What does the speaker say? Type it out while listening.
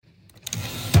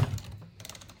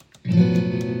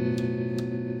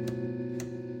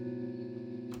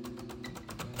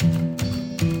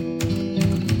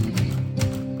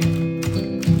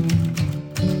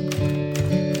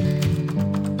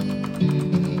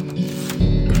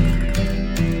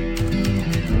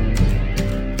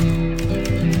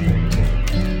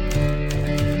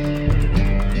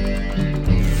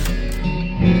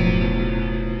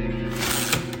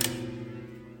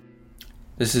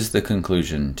This is the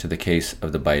conclusion to the case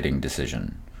of the biting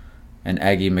decision, an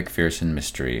Aggie McPherson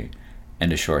mystery,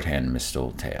 and a shorthand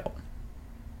mistold tale.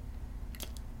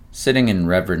 Sitting in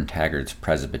Reverend Taggart's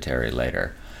presbytery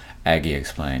later, Aggie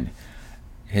explained,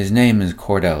 "His name is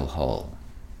Cordell Hull."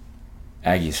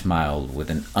 Aggie smiled with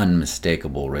an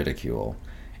unmistakable ridicule.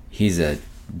 "He's a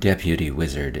deputy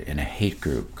wizard in a hate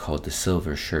group called the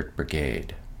Silver Shirt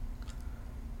Brigade."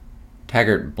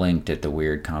 Taggart blinked at the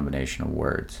weird combination of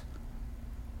words.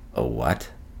 "A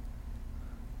what?"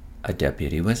 "A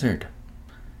deputy wizard.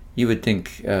 You would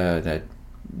think that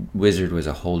wizard was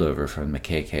a holdover from the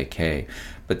KKK,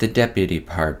 but the deputy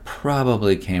part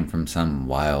probably came from some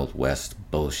Wild West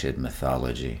bullshit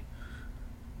mythology."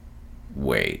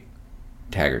 "Wait,"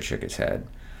 Taggart shook his head.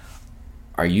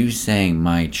 "Are you saying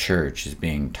my church is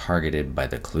being targeted by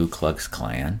the Ku Klux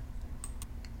Klan?"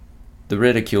 The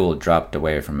ridicule dropped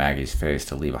away from Maggie's face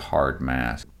to leave a hard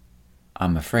mask.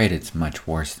 "I'm afraid it's much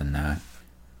worse than that.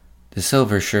 The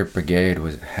Silver Shirt Brigade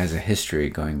has a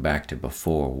history going back to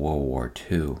before World War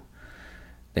II.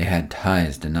 They had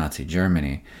ties to Nazi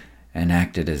Germany and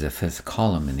acted as a fifth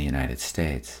column in the United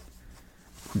States.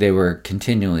 They were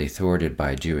continually thwarted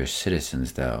by Jewish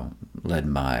citizens, though,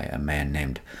 led by a man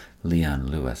named Leon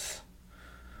Lewis.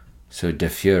 So Der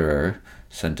Fuhrer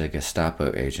sent a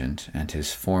Gestapo agent and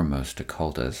his foremost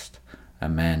occultist, a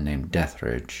man named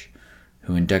Dethridge,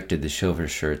 who inducted the Silver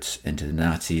Shirts into the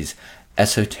Nazis'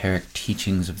 esoteric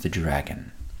teachings of the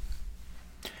dragon.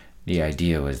 The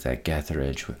idea was that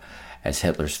Dethridge, as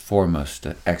Hitler's foremost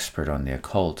expert on the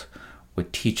occult,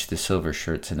 would teach the Silver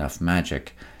Shirts enough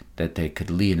magic that they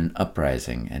could lead an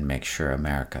uprising and make sure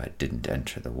America didn't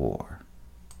enter the war.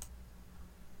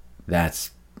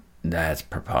 That's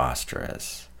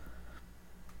preposterous.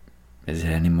 Is it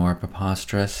any more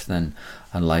preposterous than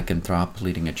a lycanthrope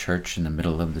leading a church in the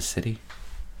middle of the city?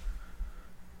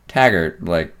 Taggart,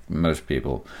 like most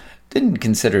people, didn't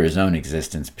consider his own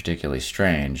existence particularly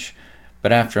strange,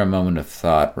 but after a moment of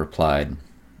thought replied,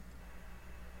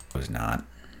 "It was not."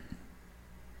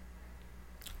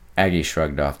 Aggie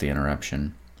shrugged off the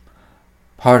interruption.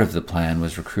 "Part of the plan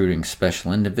was recruiting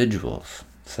special individuals,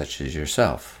 such as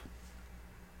yourself.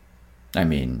 I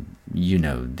mean, you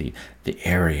know, the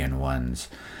Aryan ones.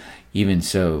 Even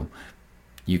so,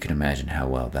 you can imagine how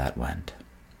well that went."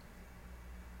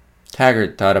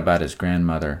 Taggart thought about his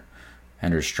grandmother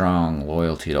and her strong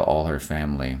loyalty to all her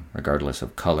family, regardless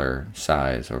of color,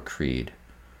 size, or creed.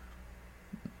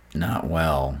 "Not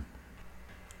well."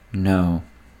 "No.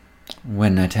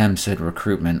 When attempts at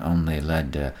recruitment only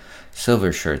led to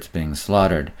Silver Shirts being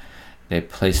slaughtered, they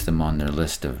placed them on their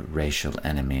list of racial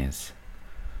enemies.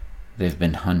 They've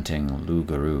been hunting Lou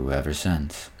Garou ever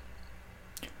since."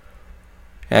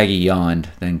 Aggie yawned,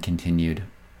 then continued,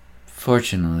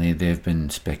 "Fortunately, they've been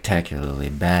spectacularly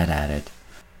bad at it.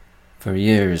 For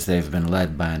years, they've been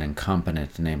led by an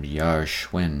incompetent named Yar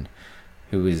Schwinn,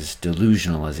 who is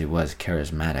delusional as he was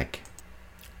charismatic."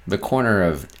 The corner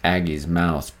of Aggie's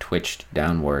mouth twitched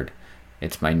downward,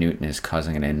 its minuteness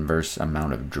causing an inverse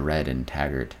amount of dread in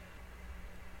Taggart.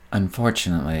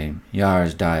 "Unfortunately,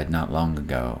 Yar's died not long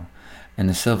ago, and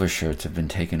the Silver Shirts have been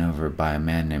taken over by a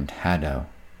man named Haddo."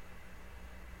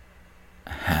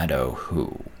 "Haddo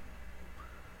who?"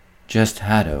 "Just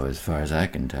Haddo, as far as I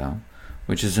can tell,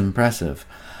 which is impressive.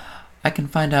 I can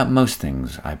find out most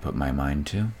things I put my mind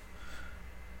to.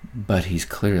 But he's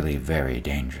clearly very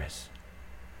dangerous."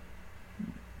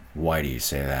 "Why do you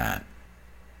say that?"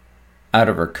 Out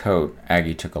of her coat,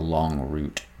 Aggie took a long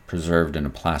root, preserved in a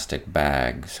plastic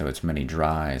bag, so its many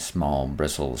dry, small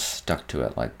bristles stuck to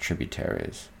it like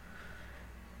tributaries.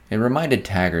 It reminded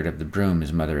Taggart of the broom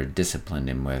his mother had disciplined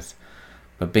him with,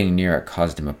 but being near it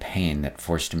caused him a pain that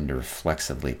forced him to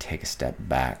reflexively take a step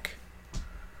back.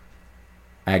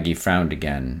 Aggie frowned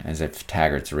again, as if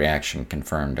Taggart's reaction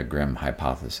confirmed a grim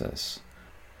hypothesis.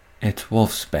 "It's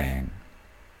wolfsbane.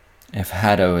 If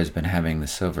Haddo has been having the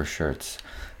Silver Shirts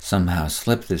somehow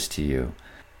slip this to you,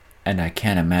 and I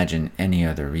can't imagine any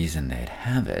other reason they'd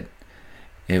have it,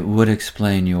 it would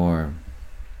explain your—"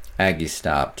 Aggie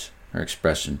stopped, her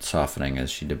expression softening as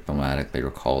she diplomatically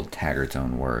recalled Taggart's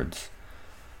own words.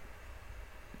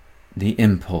 "The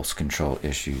impulse control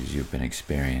issues you've been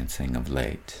experiencing of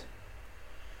late."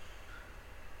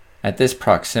 At this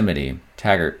proximity,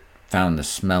 Taggart found the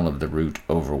smell of the root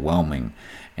overwhelming,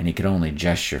 and he could only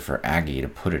gesture for Aggie to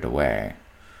put it away.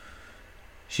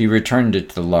 She returned it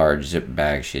to the large zip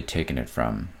bag she had taken it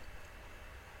from.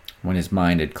 When his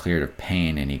mind had cleared of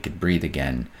pain and he could breathe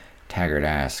again, Taggart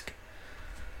asked,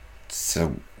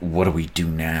 "So what do we do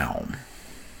now?"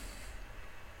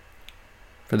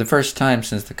 For the first time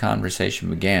since the conversation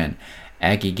began,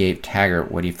 Aggie gave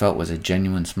Taggart what he felt was a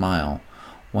genuine smile,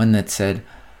 one that said,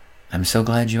 "I'm so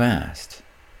glad you asked."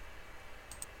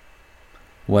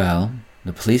 "Well,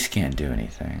 the police can't do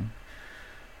anything.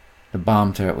 The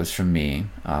bomb threat was from me,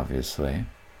 obviously.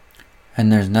 And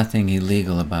there's nothing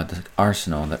illegal about the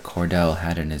arsenal that Cordell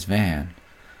had in his van.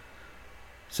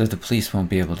 So the police won't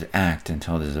be able to act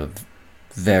until there's a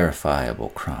verifiable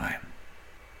crime."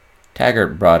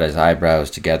 Taggart brought his eyebrows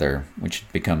together, which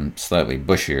had become slightly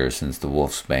bushier since the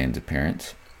Wolfsbane's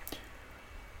appearance.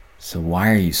 "So why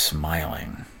are you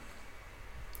smiling?"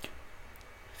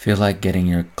 "Feel like getting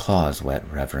your claws wet,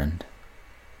 Reverend."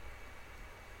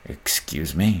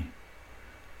 "Excuse me?"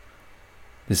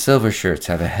 "The Silver Shirts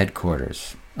have a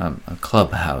headquarters, a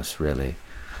clubhouse, really,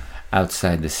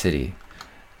 outside the city.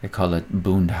 They call it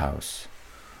Boond House.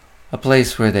 A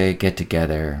place where they get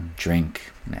together,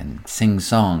 drink, and sing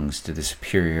songs to the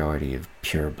superiority of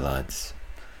purebloods.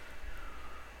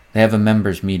 They have a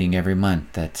members' meeting every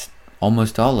month that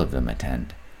almost all of them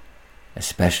attend,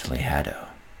 especially Haddo."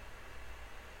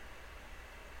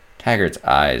 Taggart's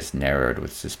eyes narrowed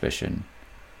with suspicion.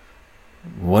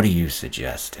 "What are you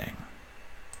suggesting?"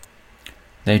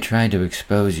 "They tried to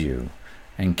expose you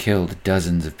and killed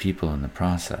dozens of people in the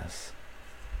process.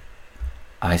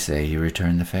 I say you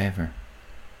return the favor."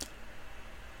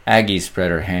 Aggie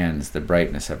spread her hands, the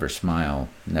brightness of her smile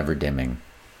never dimming.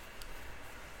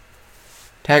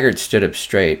 Taggart stood up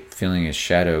straight, feeling his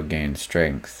shadow gain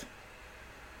strength.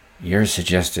 "You're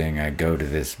suggesting I go to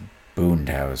this Boond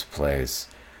House place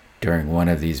during one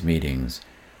of these meetings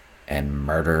and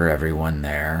murder everyone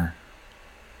there?"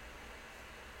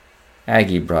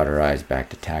 Aggie brought her eyes back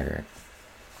to Taggart.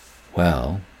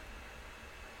 "Well,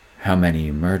 how many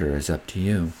you murder is up to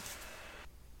you."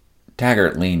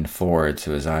 Taggart leaned forward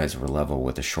so his eyes were level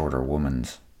with the shorter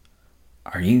woman's.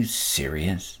 "Are you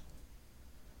serious?"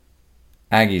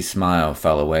 Aggie's smile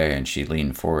fell away and she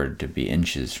leaned forward to be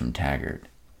inches from Taggart.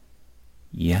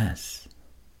 "Yes."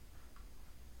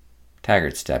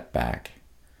 Taggart stepped back.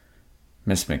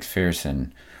 "Miss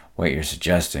McPherson, what you're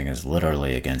suggesting is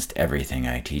literally against everything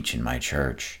I teach in my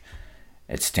church.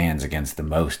 It stands against the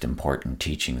most important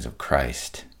teachings of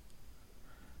Christ."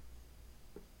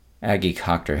 Aggie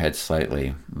cocked her head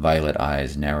slightly, violet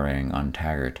eyes narrowing on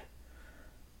Taggart.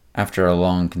 After a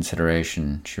long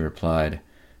consideration, she replied,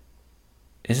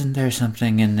 "Isn't there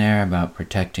something in there about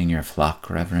protecting your flock,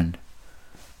 Reverend?"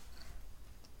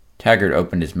 Taggart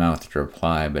opened his mouth to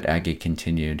reply, but Aggie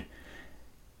continued,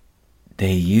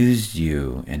 "They used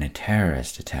you in a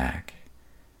terrorist attack.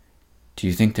 Do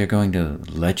you think they're going to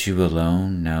let you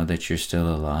alone now that you're still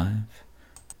alive?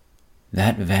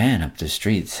 That van up the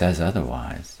street says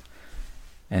otherwise,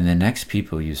 and the next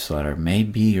people you slaughter may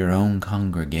be your own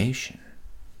congregation."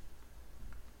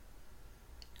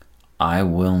 "I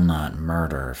will not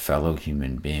murder fellow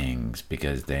human beings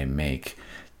because they make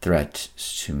threats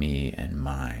to me and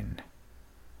mine.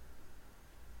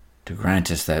 To grant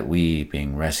us that we,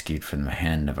 being rescued from the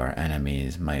hand of our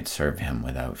enemies, might serve him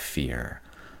without fear."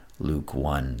 Luke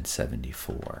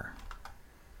 1:74.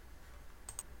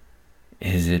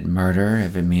 "Is it murder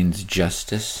if it means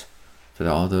justice for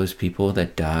all those people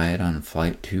that died on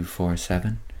Flight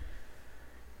 247?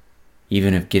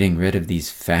 Even if getting rid of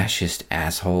these fascist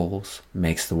assholes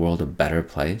makes the world a better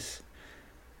place,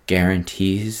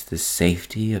 guarantees the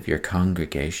safety of your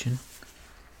congregation?"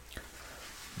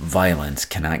 "Violence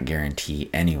cannot guarantee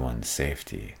anyone's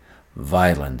safety.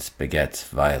 Violence begets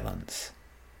violence."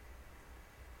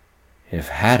 "If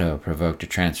Haddo provoked a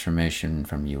transformation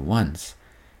from you once,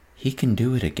 he can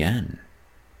do it again."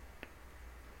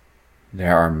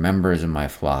 "There are members of my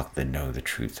flock that know the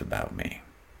truth about me.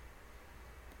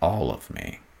 All of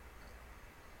me.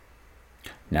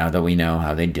 Now that we know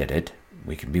how they did it,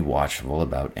 we can be watchful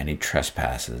about any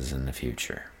trespasses in the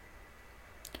future."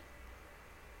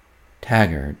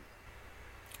 "Taggart,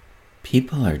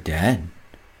 people are dead.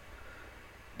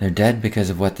 They're dead because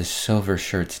of what the Silver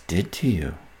Shirts did to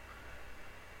you.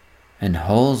 And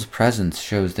Hull's presence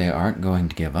shows they aren't going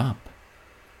to give up.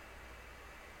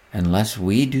 Unless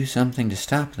we do something to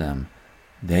stop them,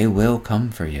 they will come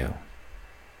for you.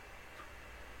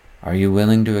 Are you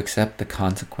willing to accept the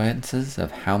consequences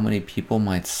of how many people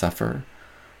might suffer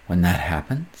when that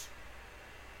happens?"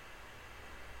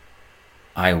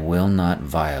 I will not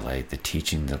violate the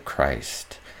teachings of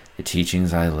Christ, the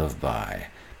teachings I live by,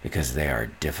 because they are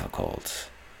difficult.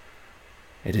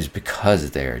 It is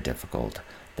because they are difficult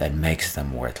that makes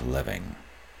them worth living.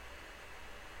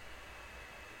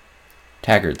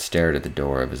 Taggart stared at the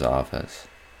door of his office.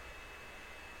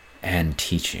 And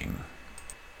teaching.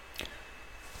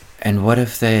 And what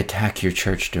if they attack your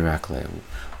church directly?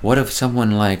 What if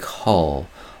someone like Hull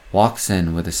walks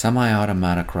in with a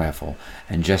semi-automatic rifle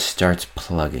and just starts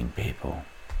plugging people?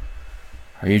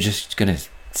 Are you just going to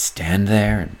stand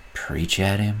there and preach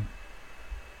at him?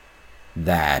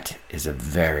 That is a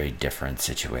very different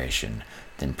situation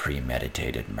than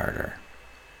premeditated murder.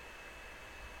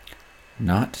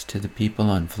 Not to the people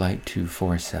on Flight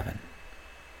 247.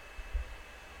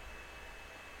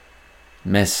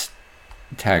 Miss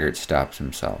Taggart stopped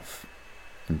himself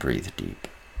and breathed deep.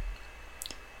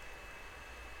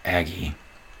 Aggie,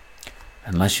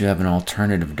 unless you have an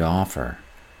alternative to offer,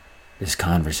 this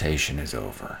conversation is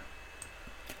over.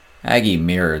 Aggie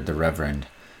mirrored the Reverend,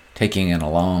 taking in a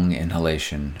long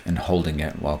inhalation and holding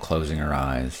it while closing her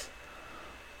eyes,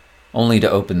 only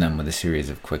to open them with a series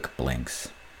of quick blinks.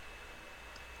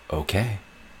 Okay.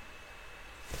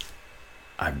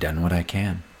 I've done what I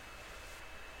can.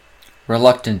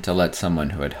 Reluctant to let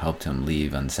someone who had helped him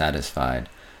leave unsatisfied,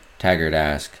 Taggart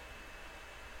asked,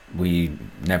 We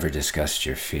never discussed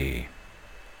your fee.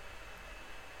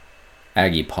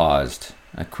 Aggie paused,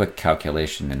 a quick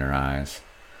calculation in her eyes.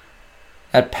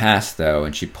 That passed, though,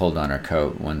 and she pulled on her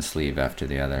coat, one sleeve after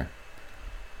the other.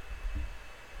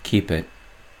 Keep it.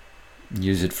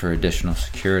 Use it for additional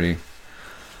security.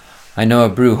 I know a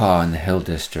brouhaha in the Hill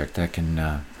District that can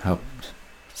help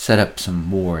set up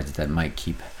some wards that might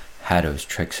keep Haddo's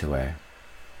tricks away.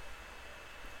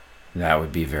 That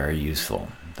would be very useful,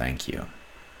 thank you.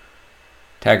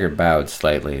 Taggart bowed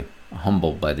slightly,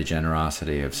 humbled by the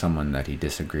generosity of someone that he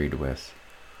disagreed with.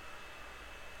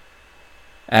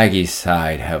 Aggie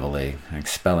sighed heavily,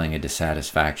 expelling a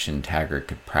dissatisfaction Taggart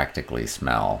could practically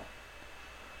smell.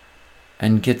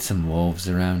 And get some wolves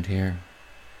around here?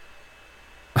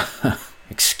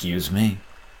 Excuse me?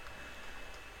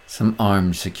 Some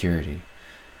armed security.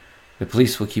 The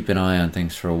police will keep an eye on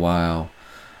things for a while,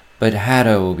 but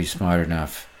Haddo will be smart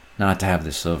enough not to have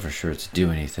the Silver Shirts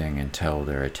do anything until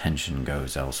their attention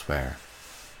goes elsewhere.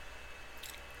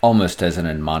 Almost as an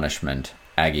admonishment,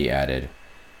 Aggie added,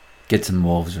 Get some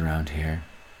wolves around here.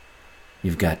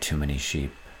 You've got too many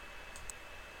sheep.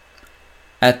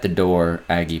 At the door,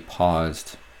 Aggie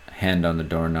paused, a hand on the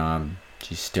doorknob.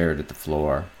 She stared at the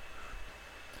floor.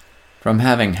 From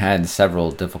having had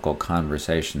several difficult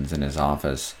conversations in his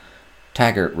office,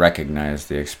 Taggart recognized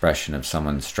the expression of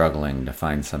someone struggling to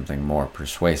find something more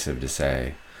persuasive to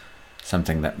say,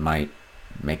 something that might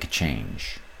make a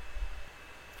change.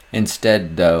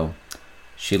 Instead, though,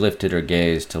 she lifted her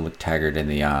gaze to look Taggart in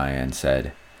the eye and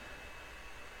said,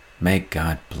 May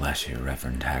God bless you,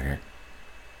 Reverend Taggart.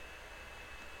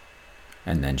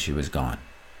 And then she was gone.